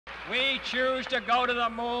We choose to go to the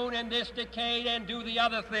moon in this decade and do the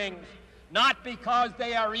other things, not because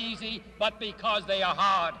they are easy, but because they are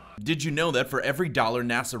hard. Did you know that for every dollar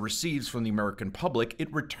NASA receives from the American public,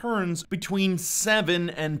 it returns between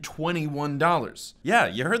 $7 and $21? Yeah,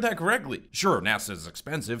 you heard that correctly. Sure, NASA is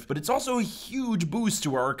expensive, but it's also a huge boost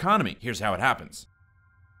to our economy. Here's how it happens.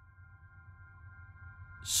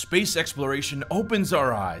 Space exploration opens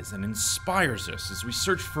our eyes and inspires us as we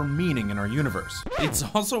search for meaning in our universe. It's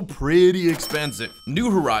also pretty expensive.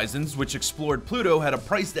 New Horizons, which explored Pluto, had a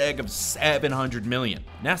price tag of $700 million.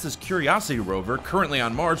 NASA's Curiosity rover, currently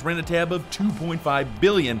on Mars, ran a tab of $2.5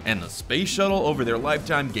 billion, and the space shuttle over their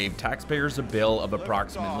lifetime gave taxpayers a bill of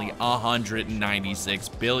approximately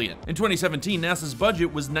 $196 billion. In 2017, NASA's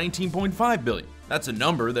budget was $19.5 billion. That's a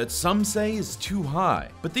number that some say is too high.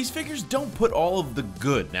 But these figures don't put all of the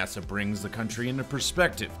good NASA brings the country into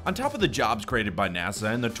perspective. On top of the jobs created by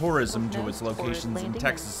NASA and the tourism to its locations in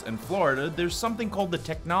Texas and Florida, there's something called the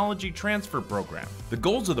Technology Transfer Program. The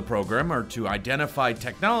goals of the program are to identify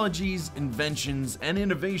technologies, inventions, and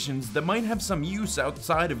innovations that might have some use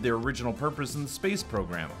outside of their original purpose in the space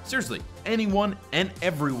program. Seriously, anyone and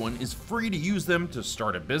everyone is free to use them to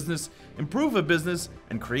start a business, improve a business,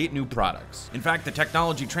 and create new products. In fact, the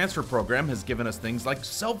Technology Transfer Program has given us things like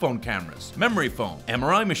cell phone cameras, memory foam,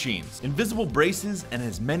 MRI machines, invisible braces, and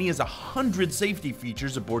as many as 100 safety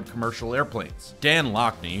features aboard commercial airplanes. Dan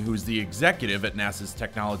Lockney, who's the executive at NASA's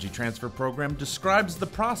Technology Transfer Program, describes the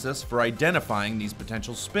process for identifying these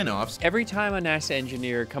potential spin-offs. Every time a NASA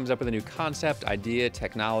engineer comes up with a new concept, idea,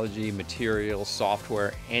 technology, material,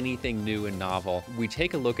 software, anything new and novel, we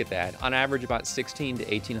take a look at that, on average about 1,600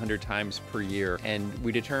 to 1,800 times per year, and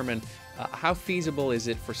we determine how feasible is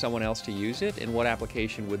it for someone else to use it, and what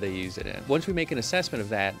application would they use it in. Once we make an assessment of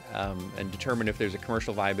that and determine if there's a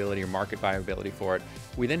commercial viability or market viability for it,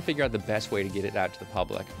 we then figure out the best way to get it out to the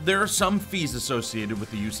public. There are some fees associated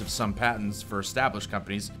with the use of some patents for established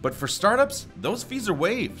companies, but for startups, those fees are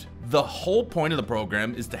waived. The whole point of the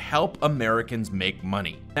program is to help Americans make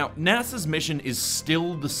money. Now, NASA's mission is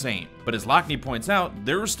still the same, but as Lockney points out,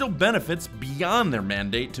 there are still benefits beyond their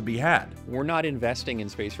mandate to be had. We're not investing in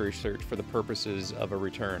space research for the purposes of a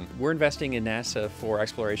return. We're investing in NASA for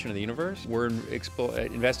exploration of the universe. We're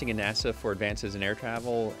investing in NASA for advances in air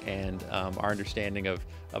travel and our understanding of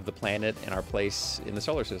the planet and our place in the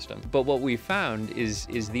solar system. But what we found is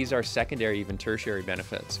these are secondary, even tertiary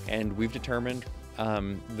benefits. And we've determined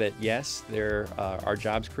that yes, there are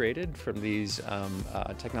jobs created from these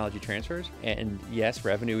technology transfers, and yes,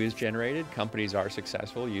 revenue is generated. Companies are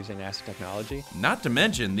successful using NASA technology. Not to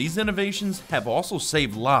mention, these innovations have also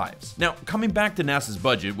saved lives. Now, coming back to NASA's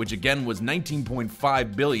budget, which again was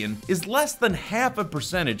 $19.5 billion, is less than half a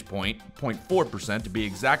percentage point, 0.4% to be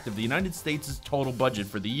exact, of the United States' total budget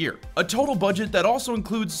for the year. A total budget that also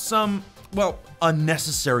includes some, well,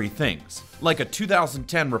 unnecessary things. Like a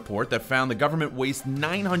 2010 report that found the government wastes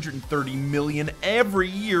 $930 million every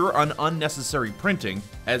year on unnecessary printing,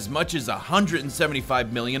 as much as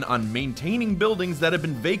 $175 million on maintaining buildings that have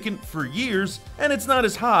been vacant for years, and it's not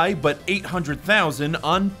as high, but $800,000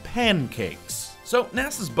 on pancakes. So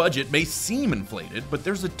NASA's budget may seem inflated, but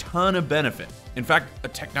there's a ton of benefit. In fact, a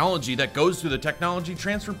technology that goes through the Technology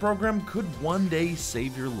Transfer Program could one day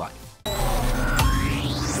save your life.